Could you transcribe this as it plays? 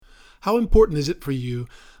How important is it for you,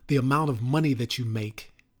 the amount of money that you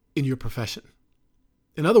make in your profession?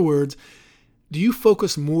 In other words, do you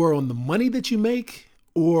focus more on the money that you make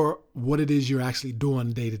or what it is you're actually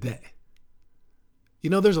doing day to day? You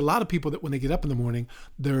know, there's a lot of people that when they get up in the morning,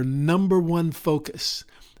 their number one focus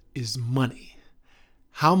is money.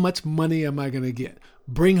 How much money am I going to get?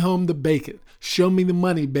 Bring home the bacon. Show me the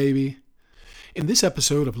money, baby. In this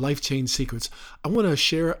episode of Life Change Secrets, I want to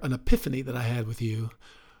share an epiphany that I had with you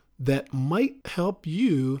that might help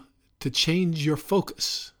you to change your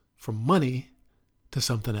focus from money to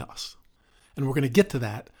something else. And we're going to get to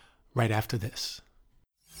that right after this.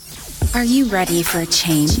 Are you ready for a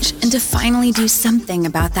change and to finally do something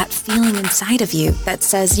about that feeling inside of you that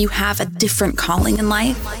says you have a different calling in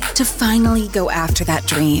life? To finally go after that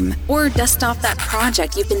dream or dust off that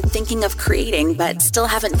project you've been thinking of creating but still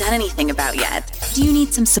haven't done anything about yet? Do you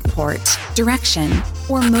need some support, direction,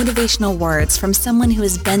 or motivational words from someone who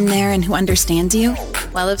has been there and who understands you?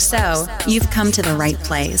 Well, if so, you've come to the right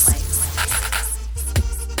place.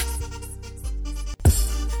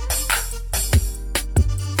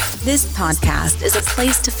 This podcast is a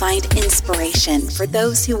place to find inspiration for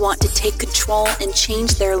those who want to take control and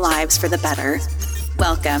change their lives for the better.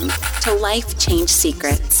 Welcome to Life Change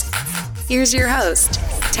Secrets. Here's your host,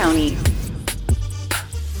 Tony.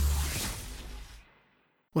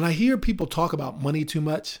 When I hear people talk about money too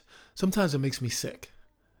much, sometimes it makes me sick.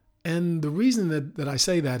 And the reason that I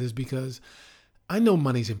say that is because I know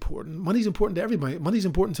money's important. Money's important to everybody. Money's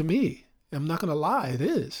important to me. I'm not going to lie, it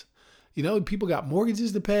is. You know, people got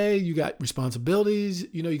mortgages to pay. You got responsibilities.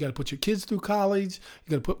 You know, you got to put your kids through college. You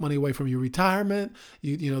got to put money away from your retirement.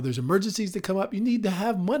 You know, there's emergencies that come up. You need to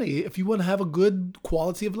have money if you want to have a good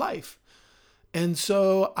quality of life. And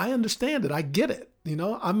so I understand it. I get it. You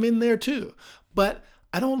know, I'm in there too. But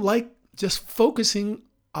I don't like just focusing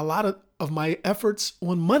a lot of my efforts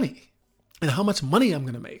on money and how much money I'm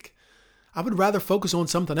going to make. I would rather focus on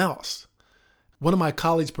something else. One of my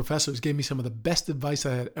college professors gave me some of the best advice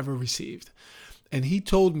I had ever received. And he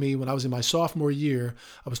told me when I was in my sophomore year,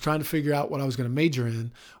 I was trying to figure out what I was going to major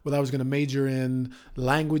in, whether I was going to major in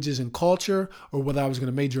languages and culture or whether I was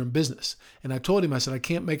going to major in business. And I told him, I said, I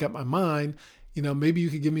can't make up my mind. You know, maybe you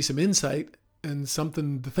could give me some insight and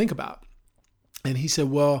something to think about. And he said,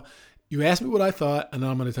 well, you asked me what I thought, and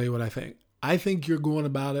I'm going to tell you what I think. I think you're going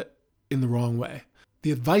about it in the wrong way.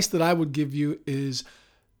 The advice that I would give you is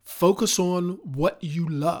focus on what you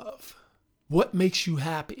love, what makes you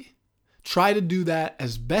happy. Try to do that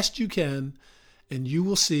as best you can, and you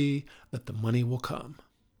will see that the money will come.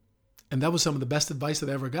 And that was some of the best advice that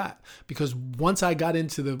I ever got, because once I got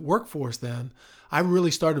into the workforce then, I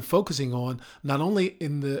really started focusing on not only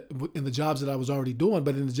in the jobs that I was already doing,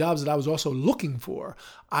 but in the jobs that I was also looking for.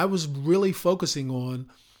 I was really focusing on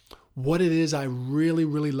what it is I really,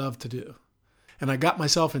 really love to do. And I got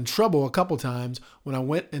myself in trouble a couple times when I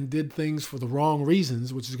went and did things for the wrong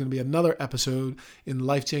reasons, which is going to be another episode in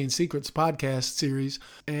Life Change Secrets podcast series.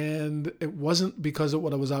 And it wasn't because of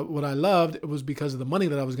what I loved. It was because of the money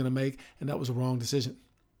that I was going to make, and that was a wrong decision.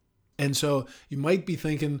 And so you might be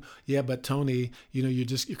thinking, yeah, but Tony, you know,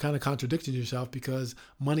 you're kind of contradicting yourself because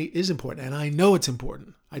money is important. And I know it's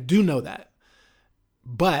important. I do know that.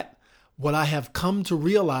 But what I have come to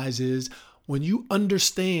realize is when you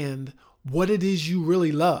understand what it is you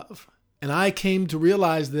really love. And I came to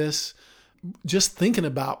realize this just thinking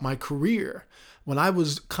about my career when I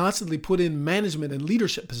was constantly put in management and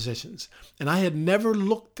leadership positions. And I had never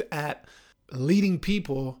looked at leading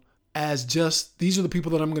people as just, these are the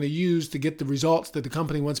people that I'm going to use to get the results that the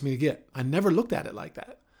company wants me to get. I never looked at it like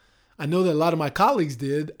that. I know that a lot of my colleagues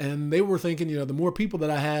did, and they were thinking, you know, the more people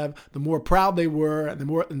that I have, the more proud they were, and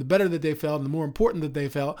the better that they felt, and the more important that they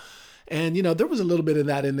felt. And, you know, there was a little bit of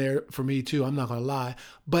that in there for me too. I'm not going to lie.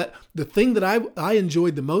 But the thing that I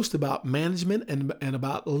enjoyed the most about management and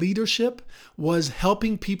about leadership was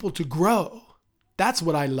helping people to grow. That's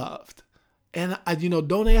what I loved. And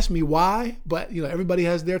don't ask me why, but, you know, everybody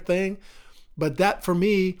has their thing. But that for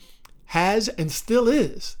me has and still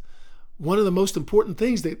is one of the most important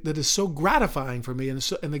things that is so gratifying for me and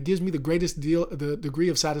that gives me the greatest the degree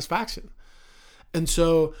of satisfaction. And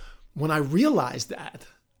so when I realized that,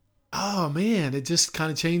 oh man, it just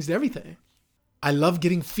kind of changed everything. I love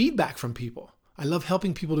getting feedback from people. I love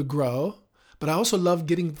helping people to grow, but I also love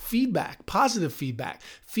getting feedback, positive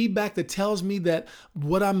feedback that tells me that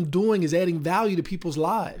what I'm doing is adding value to people's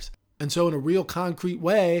lives. And so in a real concrete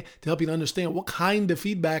way, to help you to understand what kind of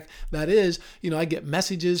feedback that is, I get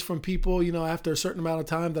messages from people, after a certain amount of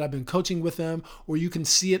time that I've been coaching with them, or you can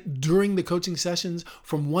see it during the coaching sessions,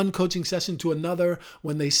 from one coaching session to another,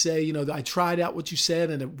 when they say, I tried out what you said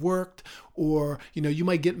and it worked. Or, you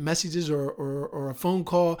might get messages or a phone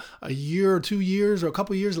call a year or 2 years or a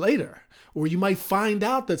couple of years later. Or you might find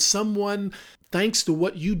out that someone, thanks to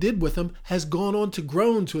what you did with them, has gone on to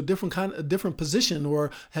grow into a different position, or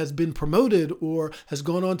has been promoted, or has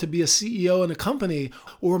gone on to be a CEO in a company.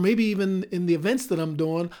 Or maybe even in the events that I'm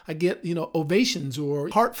doing, I get, ovations or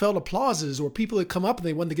heartfelt applauses, or people that come up and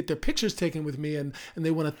they want to get their pictures taken with me and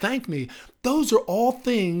they want to thank me. Those are all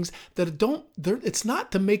things that it's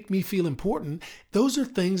not to make me feel important. Those are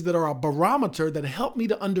things that are a barometer that help me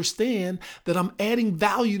to understand that I'm adding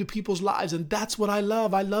value to people's lives. And that's what I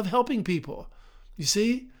love. I love helping people. You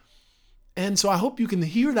see? And so I hope you can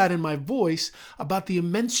hear that in my voice about the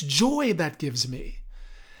immense joy that gives me.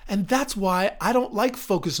 And that's why I don't like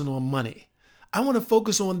focusing on money. I want to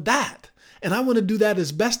focus on that. And I want to do that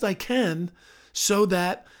as best I can so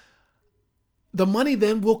that the money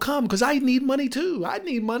then will come, because I need money too. I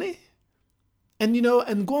need money. And,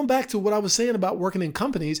 and going back to what I was saying about working in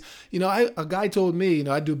companies, a guy told me,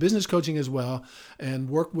 I do business coaching as well and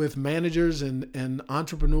work with managers and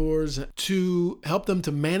entrepreneurs to help them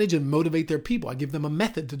to manage and motivate their people. I give them a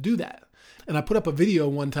method to do that. And I put up a video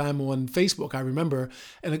one time on Facebook, I remember,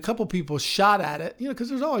 and a couple people shot at it, because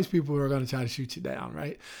there's always people who are going to try to shoot you down,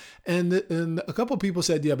 right? And a couple people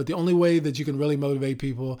said, yeah, but the only way that you can really motivate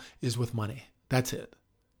people is with money. That's it.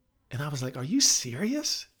 And I was like, are you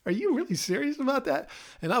serious? Are you really serious about that?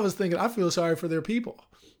 And I was thinking, I feel sorry for their people,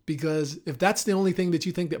 because if that's the only thing that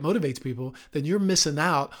you think that motivates people, then you're missing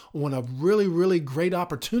out on a really, really great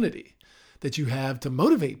opportunity that you have to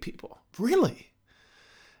motivate people. Really.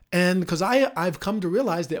 And because I've come to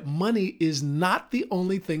realize that money is not the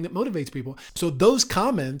only thing that motivates people. So those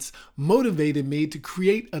comments motivated me to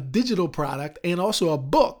create a digital product and also a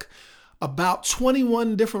book about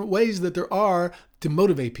 21 different ways that there are to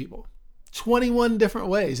motivate people. 21 different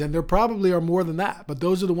ways. And there probably are more than that, but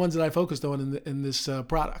those are the ones that I focused on in this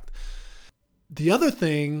product. The other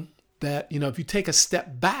thing that, if you take a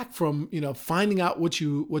step back from, finding out what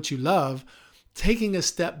you love, taking a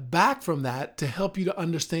step back from that to help you to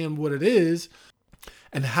understand what it is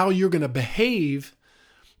and how you're going to behave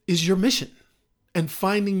is your mission and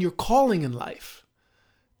finding your calling in life.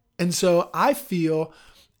 And so I feel,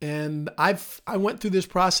 and I went through this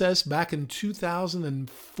process back in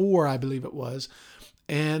 2004, I believe it was.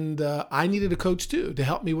 And I needed a coach too to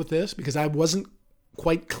help me with this because I wasn't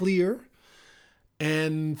quite clear.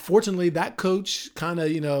 And fortunately, that coach kind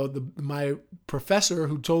of, my professor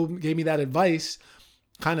who gave me that advice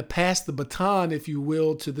kind of passed the baton, if you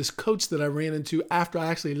will, to this coach that I ran into after I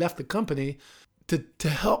actually left the company to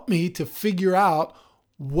help me to figure out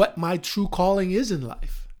what my true calling is in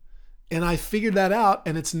life. And I figured that out,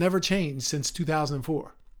 and it's never changed since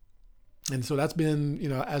 2004. And so that's been,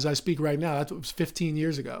 as I speak right now, that was 15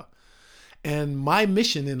 years ago. And my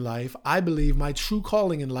mission in life, I believe my true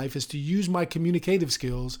calling in life is to use my communicative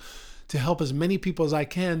skills to help as many people as I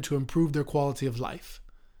can to improve their quality of life.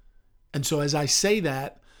 And so as I say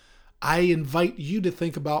that, I invite you to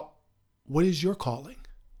think about, what is your calling?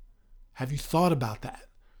 Have you thought about that?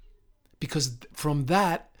 Because from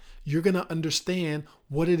that, you're going to understand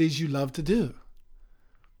what it is you love to do.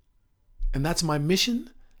 And that's my mission,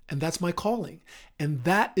 and that's my calling. And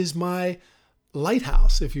that is my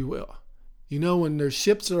lighthouse, if you will. When their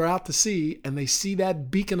ships are out to sea and they see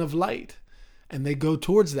that beacon of light and they go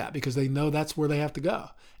towards that because they know that's where they have to go.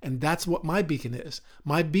 And that's what my beacon is.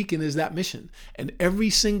 My beacon is that mission. And every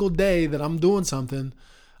single day that I'm doing something,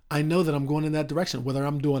 I know that I'm going in that direction, whether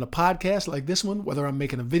I'm doing a podcast like this one, whether I'm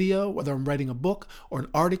making a video, whether I'm writing a book or an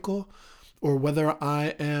article, or whether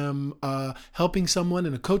I am helping someone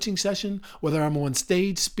in a coaching session, whether I'm on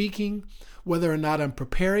stage speaking, whether or not I'm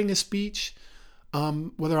preparing a speech,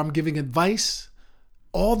 whether I'm giving advice,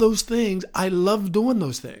 all those things, I love doing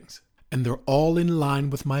those things. And they're all in line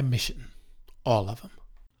with my mission, all of them.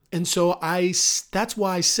 And so that's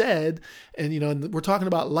why I said, and we're talking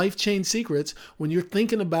about life change secrets, when you're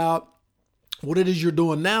thinking about what it is you're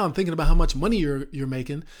doing now and thinking about how much money you're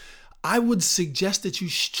making, I would suggest that you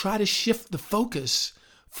try to shift the focus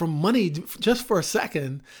from money just for a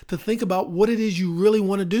second to think about what it is you really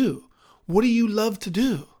want to do. What do you love to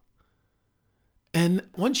do? And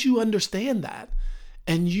once you understand that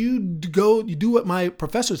and you do what my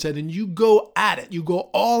professor said and you go at it, you go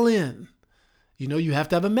all in. You have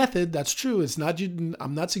to have a method. That's true.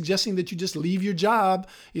 I'm not suggesting that you just leave your job,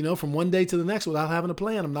 from one day to the next without having a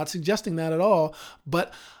plan. I'm not suggesting that at all.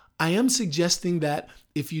 But I am suggesting that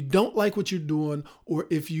if you don't like what you're doing, or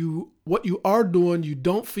if what you are doing you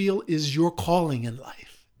don't feel is your calling in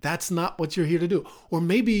life, that's not what you're here to do. Or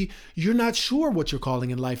maybe you're not sure what your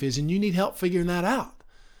calling in life is and you need help figuring that out.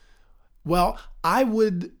 Well, I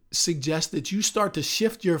would suggest that you start to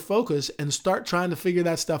shift your focus and start trying to figure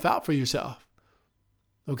that stuff out for yourself.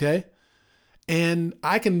 Okay? And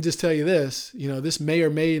I can just tell you this, this may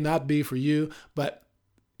or may not be for you, but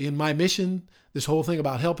in my mission, this whole thing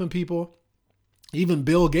about helping people, even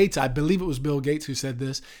Bill Gates, I believe it was Bill Gates who said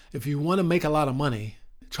this, if you want to make a lot of money,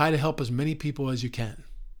 try to help as many people as you can.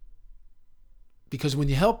 Because when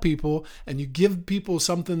you help people and you give people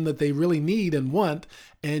something that they really need and want,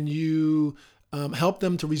 and you help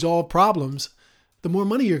them to resolve problems, the more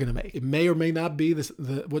money you're going to make. It may or may not be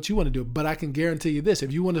what you want to do, but I can guarantee you this: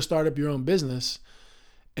 if you want to start up your own business,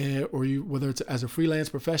 whether it's as a freelance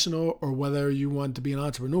professional or whether you want to be an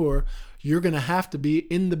entrepreneur, you're going to have to be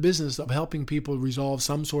in the business of helping people resolve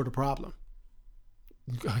some sort of problem.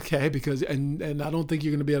 Okay, because and I don't think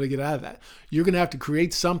you're going to be able to get out of that. You're going to have to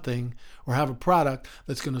create something or have a product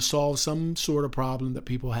that's going to solve some sort of problem that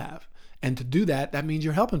people have. And to do that, that means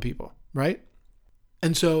you're helping people, right?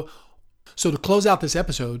 And so to close out this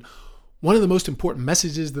episode, one of the most important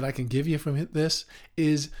messages that I can give you from this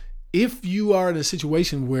is, if you are in a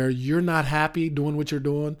situation where you're not happy doing what you're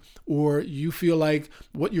doing, or you feel like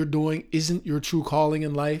what you're doing isn't your true calling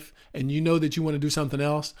in life, and you know that you want to do something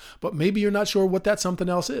else, but maybe you're not sure what that something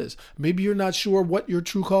else is. Maybe you're not sure what your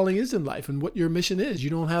true calling is in life and what your mission is. You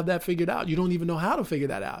don't have that figured out. You don't even know how to figure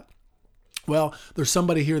that out. Well, there's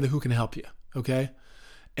somebody here who can help you, okay?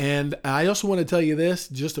 And I also want to tell you this,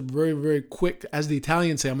 just a very, very quick, as the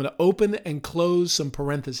Italians say, I'm going to open and close some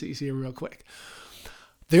parentheses here real quick.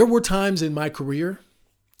 There were times in my career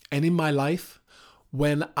and in my life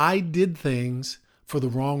when I did things for the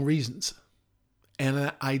wrong reasons.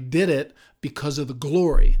 And I did it because of the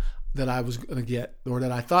glory that I was going to get, or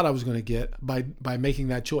that I thought I was going to get by making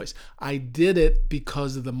that choice. I did it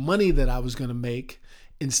because of the money that I was going to make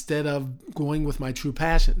instead of going with my true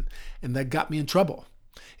passion. And that got me in trouble.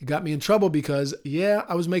 It got me in trouble because,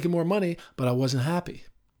 I was making more money, but I wasn't happy.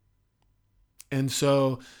 And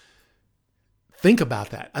so think about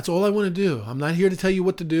that. That's all I want to do. I'm not here to tell you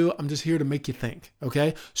what to do. I'm just here to make you think.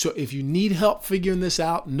 Okay. So if you need help figuring this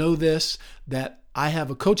out, know this, that I have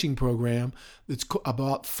a coaching program that's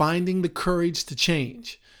about finding the courage to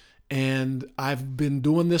change. And I've been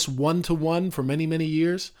doing this one-to-one for many, many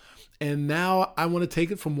years. And now I want to take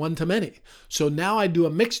it from one to many. So now I do a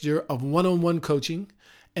mixture of one-on-one coaching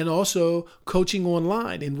and also coaching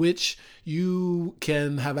online, in which you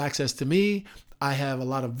can have access to me. I have a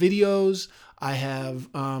lot of videos. I have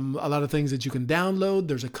a lot of things that you can download.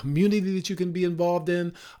 There's a community that you can be involved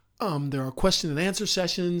in. There are question and answer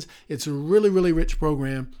sessions. It's a really, really rich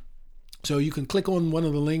program. So you can click on one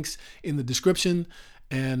of the links in the description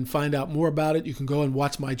and find out more about it. You can go and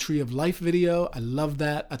watch my Tree of Life video. I love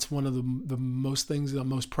that. That's one of the most things that I'm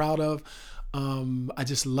most proud of. I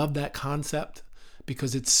just love that concept,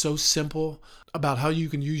 because it's so simple about how you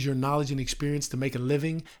can use your knowledge and experience to make a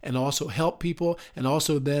living and also help people, and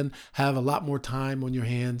also then have a lot more time on your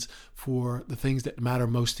hands for the things that matter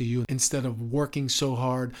most to you, instead of working so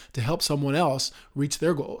hard to help someone else reach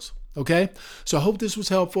their goals. Okay? So I hope this was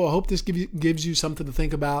helpful. I hope this gives you something to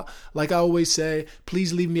think about. Like I always say,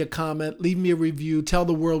 please leave me a comment, leave me a review, tell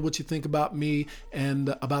the world what you think about me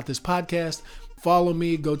and about this podcast. Follow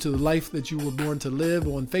me, go to The Life That You Were Born to Live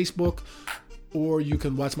on Facebook, or you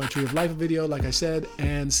can watch my Tree of Life video, like I said,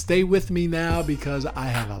 and stay with me now because I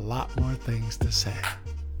have a lot more things to say.